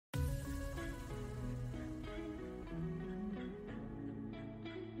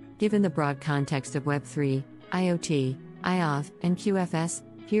Given the broad context of Web3, IoT, IOV, and QFS,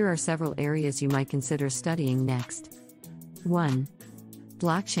 here are several areas you might consider studying next. 1.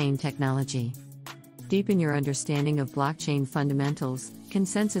 Blockchain technology. Deepen your understanding of blockchain fundamentals,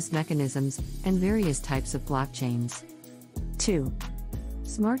 consensus mechanisms, and various types of blockchains. 2.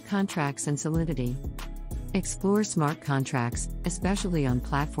 Smart contracts and Solidity. Explore smart contracts, especially on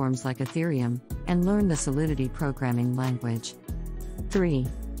platforms like Ethereum, and learn the Solidity programming language. 3.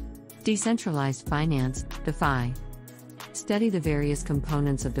 Decentralized finance, DeFi. Study the various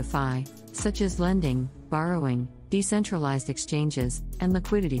components of DeFi, such as lending, borrowing, decentralized exchanges, and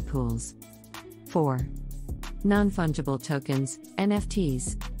liquidity pools. 4. Non-Fungible tokens,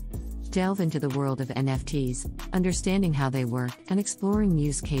 NFTs. Delve into the world of NFTs, understanding how they work and exploring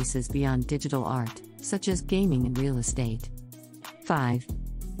use cases beyond digital art, such as gaming and real estate. 5.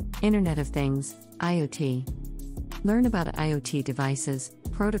 Internet of Things, IoT. Learn about IoT devices,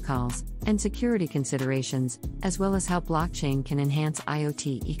 protocols, and security considerations, as well as how blockchain can enhance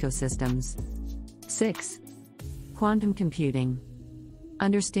IoT ecosystems. 6. Quantum computing.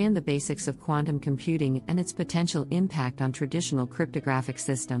 Understand the basics of quantum computing and its potential impact on traditional cryptographic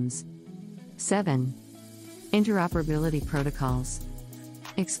systems. 7. Interoperability protocols.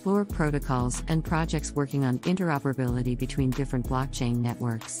 Explore protocols and projects working on interoperability between different blockchain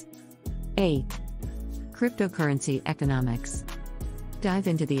networks. 8. Cryptocurrency economics. Dive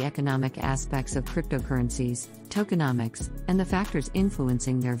into the economic aspects of cryptocurrencies, tokenomics, and the factors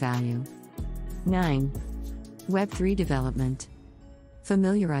influencing their value. 9. Web3 development.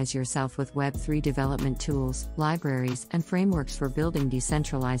 Familiarize yourself with Web3 development tools, libraries, and frameworks for building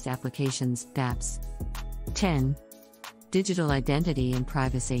decentralized applications, dApps. 10. Digital identity and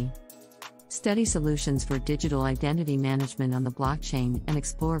privacy. Study solutions for digital identity management on the blockchain and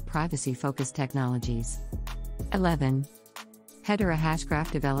explore privacy-focused technologies. 11. Hedera Hashgraph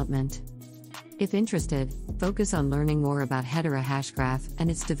development. If interested, focus on learning more about Hedera Hashgraph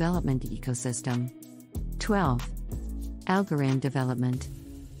and its development ecosystem. 12. Algorand development.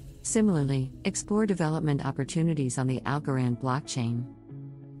 Similarly, explore development opportunities on the Algorand blockchain.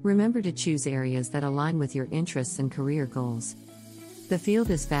 Remember to choose areas that align with your interests and career goals. The field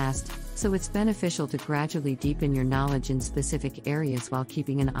is vast, so it's beneficial to gradually deepen your knowledge in specific areas while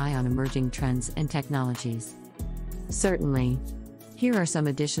keeping an eye on emerging trends and technologies. Certainly. Here are some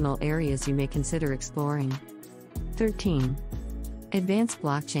additional areas you may consider exploring. 13. Advanced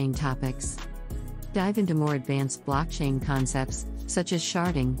blockchain topics. Dive into more advanced blockchain concepts, such as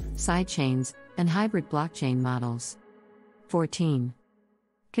sharding, sidechains, and hybrid blockchain models. 14.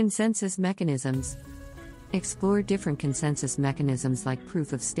 Consensus mechanisms. Explore different consensus mechanisms like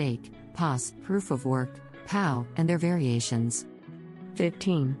proof of stake, POS, proof of work, POW, and their variations.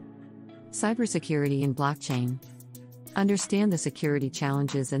 15. Cybersecurity in blockchain. Understand the security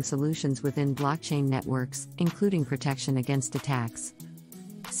challenges and solutions within blockchain networks, including protection against attacks.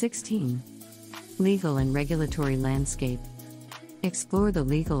 16. Legal and regulatory landscape. Explore the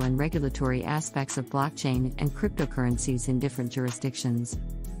legal and regulatory aspects of blockchain and cryptocurrencies in different jurisdictions.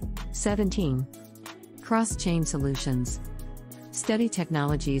 17. Cross-chain solutions. Study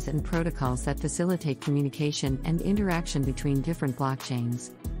technologies and protocols that facilitate communication and interaction between different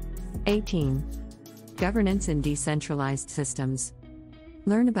blockchains. 18. Governance in decentralized systems.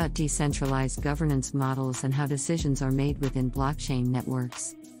 Learn about decentralized governance models and how decisions are made within blockchain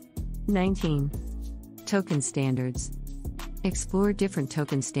networks. 19. Token standards. Explore different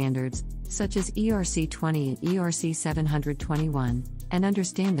token standards, such as ERC20 and ERC721, and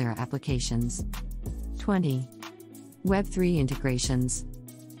understand their applications. 20. Web3 integrations.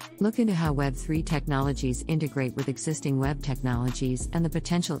 Look into how Web3 technologies integrate with existing web technologies and the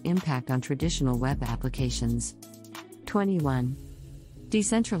potential impact on traditional web applications. 21.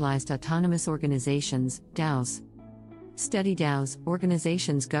 Decentralized autonomous organizations, DAOs. Study DAOs,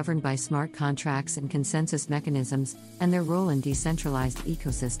 organizations governed by smart contracts and consensus mechanisms, and their role in decentralized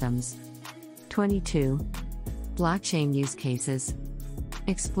ecosystems. 22. Blockchain use cases.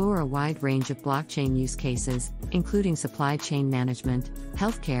 Explore a wide range of blockchain use cases, including supply chain management,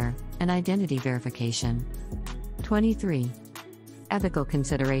 healthcare, and identity verification. 23. Ethical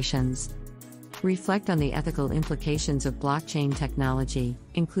considerations. Reflect on the ethical implications of blockchain technology,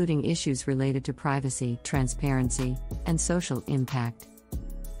 including issues related to privacy, transparency, and social impact.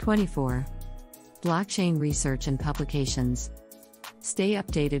 24. Blockchain research and publications. Stay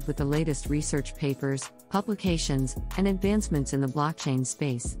updated with the latest research papers, publications, and advancements in the blockchain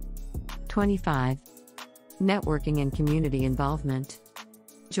space. 25. Networking and community involvement.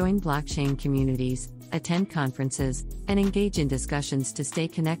 Join blockchain communities, attend conferences, and engage in discussions to stay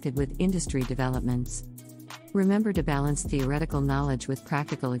connected with industry developments. Remember to balance theoretical knowledge with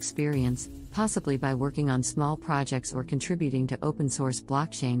practical experience, possibly by working on small projects or contributing to open source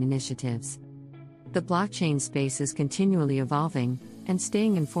blockchain initiatives. The blockchain space is continually evolving, and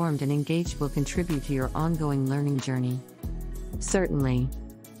staying informed and engaged will contribute to your ongoing learning journey. Certainly.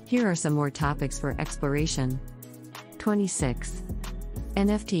 Here are some more topics for exploration. 26.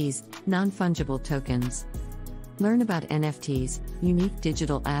 NFTs, non-fungible tokens. Learn about NFTs, unique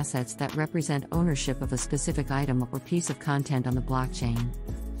digital assets that represent ownership of a specific item or piece of content on the blockchain.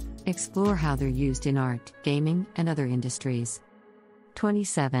 Explore how they're used in art, gaming, and other industries.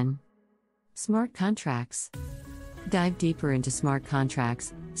 27. Smart contracts. Dive deeper into smart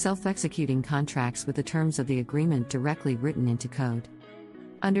contracts, self-executing contracts with the terms of the agreement directly written into code.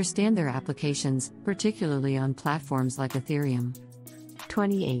 Understand their applications, particularly on platforms like Ethereum.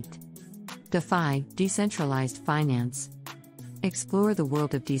 28. DeFi, decentralized finance. Explore the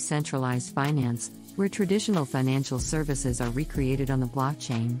world of decentralized finance, where traditional financial services are recreated on the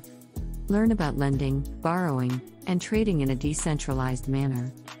blockchain. Learn about lending, borrowing, and trading in a decentralized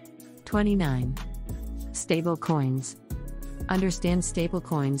manner. 29. Stablecoins. Understand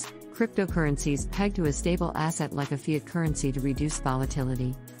stablecoins, cryptocurrencies pegged to a stable asset like a fiat currency to reduce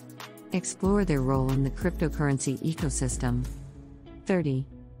volatility. Explore their role in the cryptocurrency ecosystem. 30.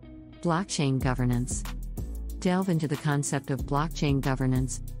 Blockchain governance. Delve into the concept of blockchain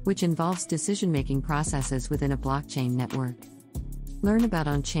governance, which involves decision-making processes within a blockchain network. Learn about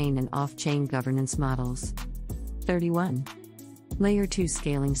on-chain and off-chain governance models. 31. Layer 2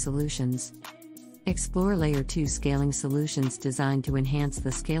 scaling solutions. Explore Layer 2 scaling solutions designed to enhance the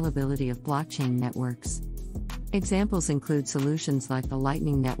scalability of blockchain networks. Examples include solutions like the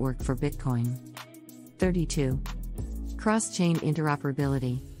Lightning Network for Bitcoin. 32. Cross-chain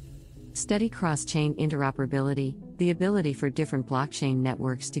interoperability. Study cross-chain interoperability, the ability for different blockchain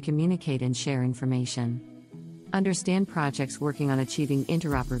networks to communicate and share information. Understand projects working on achieving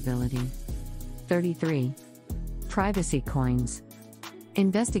interoperability. 33. Privacy coins.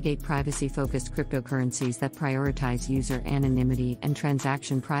 Investigate privacy-focused cryptocurrencies that prioritize user anonymity and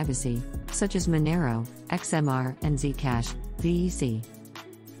transaction privacy, such as Monero, XMR, and Zcash, VEC.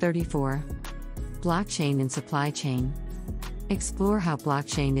 34. Blockchain and supply chain. Explore how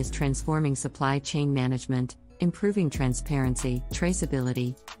blockchain is transforming supply chain management, improving transparency,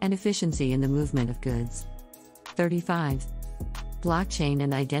 traceability, and efficiency in the movement of goods. 35. Blockchain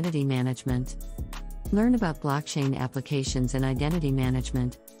and identity management. Learn about blockchain applications and identity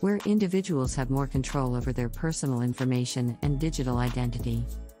management, where individuals have more control over their personal information and digital identity.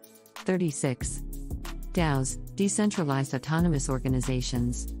 36. DAOs, decentralized autonomous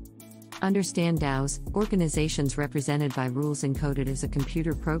organizations. Understand DAOs, organizations represented by rules encoded as a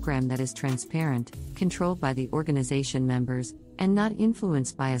computer program that is transparent, controlled by the organization members, and not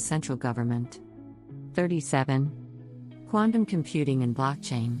influenced by a central government. 37. Quantum computing and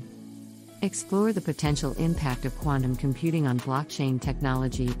blockchain. Explore the potential impact of quantum computing on blockchain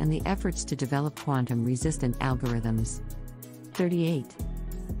technology and the efforts to develop quantum-resistant algorithms. 38.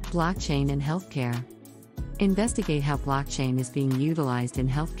 Blockchain and healthcare. Investigate how blockchain is being utilized in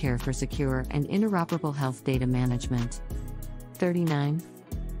healthcare for secure and interoperable health data management. 39.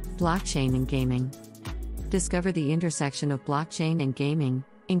 Blockchain and gaming. Discover the intersection of blockchain and gaming,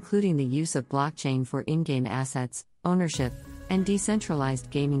 including the use of blockchain for in-game assets, ownership, and decentralized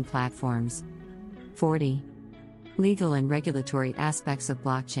gaming platforms. 40. Legal and regulatory aspects of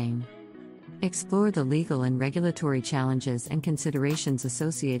blockchain. Explore the legal and regulatory challenges and considerations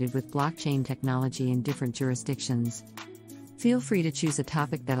associated with blockchain technology in different jurisdictions. Feel free to choose a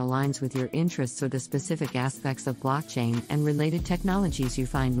topic that aligns with your interests or the specific aspects of blockchain and related technologies you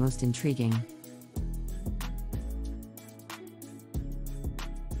find most intriguing.